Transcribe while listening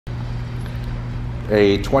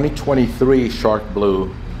a 2023 Shark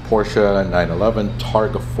Blue Porsche 911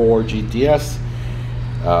 Targa 4 GTS.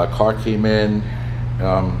 Car came in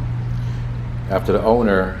after the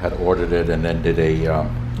owner had ordered it and then did a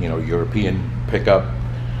European pickup.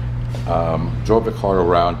 Drove the car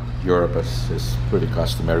around Europe, as is pretty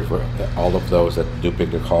customary for all of those that do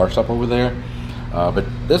pick their cars up over there. But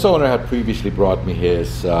this owner had previously brought me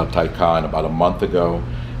his Taycan about a month ago.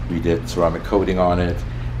 We did ceramic coating on it,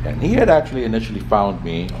 and he had actually initially found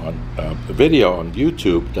me on a video on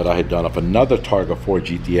YouTube that I had done of another Targa 4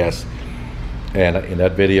 GTS, and in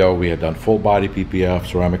that video we had done full body PPF,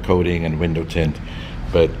 ceramic coating, and window tint.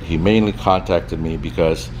 But he mainly contacted me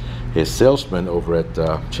because his salesman over at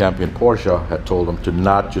Champion Porsche had told him to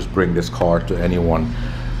not just bring this car to anyone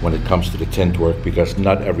when it comes to the tint work, because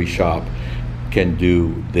not every shop can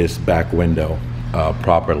do this back window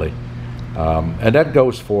properly. And that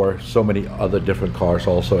goes for so many other different cars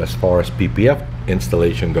also, as far as PPF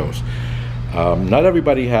installation goes. Not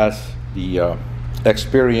everybody has the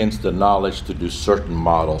experience, the knowledge to do certain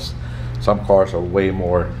models. Some cars are way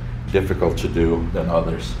more difficult to do than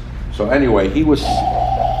others. So anyway, he was,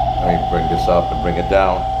 let me bring this up and bring it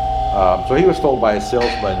down. So he was told by a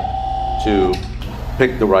salesman to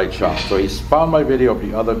pick the right shop. So he's found my video of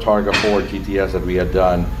the other Targa 4 GTS that we had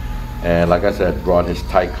done, and like I said, brought his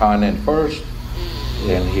Taycan in first,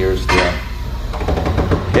 and here's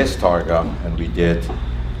his Targa, and we did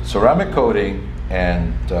ceramic coating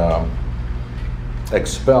and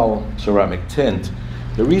expel ceramic tint.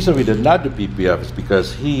 The reason we did not do PPF is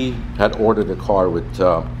because he had ordered a car with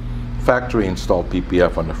factory installed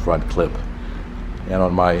PPF on the front clip. And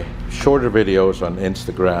on my shorter videos on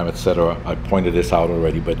Instagram, etc., I pointed this out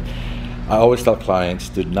already, but I always tell clients,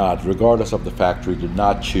 do not, regardless of the factory, do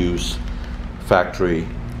not choose factory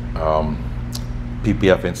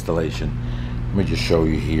PPF installation. Let me just show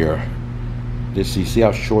you here. This, you see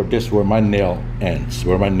how short this is, where my nail ends,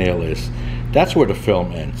 where my nail is. That's where the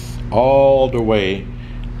film ends, all the way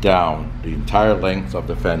down the entire length of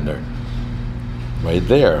the fender. Right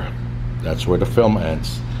there, that's where the film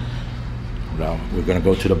ends. Now we're going to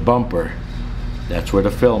go to the bumper. That's where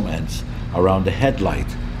the film ends. Around the headlight,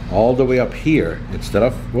 all the way up here, instead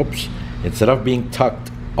of being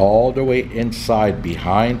tucked all the way inside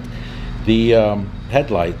behind the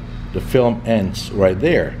headlight, the film ends right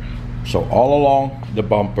there. So all along the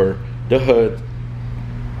bumper, the hood,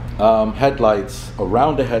 headlights,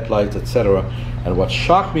 around the headlights, etc. And what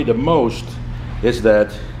shocked me the most is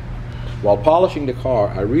that while polishing the car,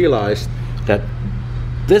 I realized that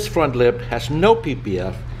this front lip has no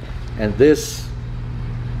PPF, and this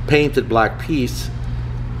painted black piece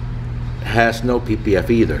has no PPF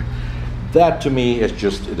either. That to me is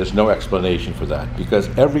just, there's no explanation for that, because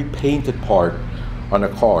every painted part on a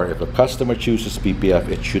car, if a customer chooses PPF,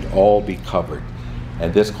 it should all be covered,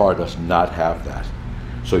 and this car does not have that.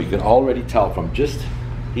 So you can already tell from just,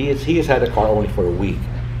 he has had the car only for a week,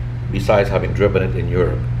 besides having driven it in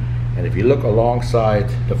Europe. And if you look alongside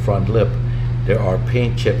the front lip, there are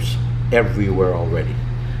paint chips everywhere already,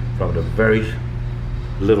 from the very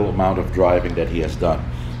little amount of driving that he has done.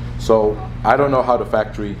 So I don't know how the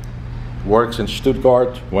factory works in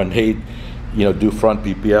Stuttgart when they do front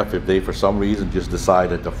PPF, if they for some reason just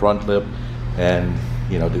decide that the front lip and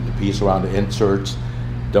the piece around the inserts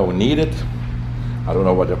don't need it. I don't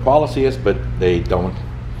know what their policy is, but they don't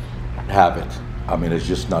have it. I mean, it's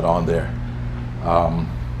just not on there.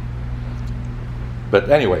 But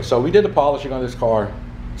anyway, so we did the polishing on this car,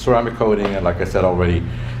 ceramic coating, and like I said already,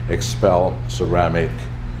 expel ceramic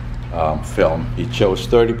film. He chose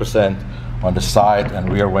 30% on the side and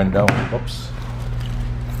rear window. Oops.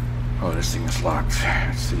 Oh, this thing is locked.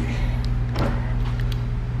 Let's see.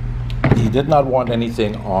 He did not want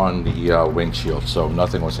anything on the windshield, so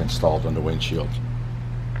nothing was installed on the windshield.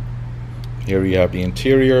 Here you have the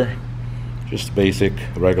interior. Just basic,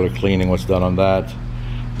 regular cleaning was done on that.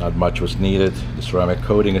 Not much was needed. The ceramic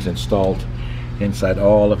coating is installed inside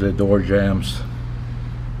all of the door jambs.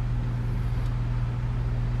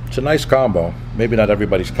 It's a nice combo. Maybe not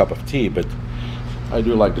everybody's cup of tea, but I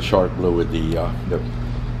do like the Shark Blue with the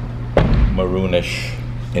maroonish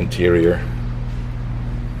interior.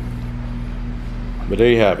 But there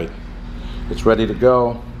you have it. It's ready to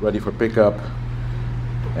go, ready for pickup,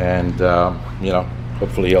 and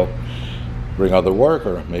hopefully he'll bring other work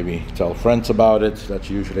or maybe tell friends about it. That's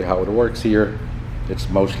usually how it works here. It's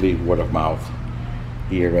mostly word of mouth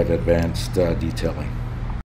here at Advanced Detailing.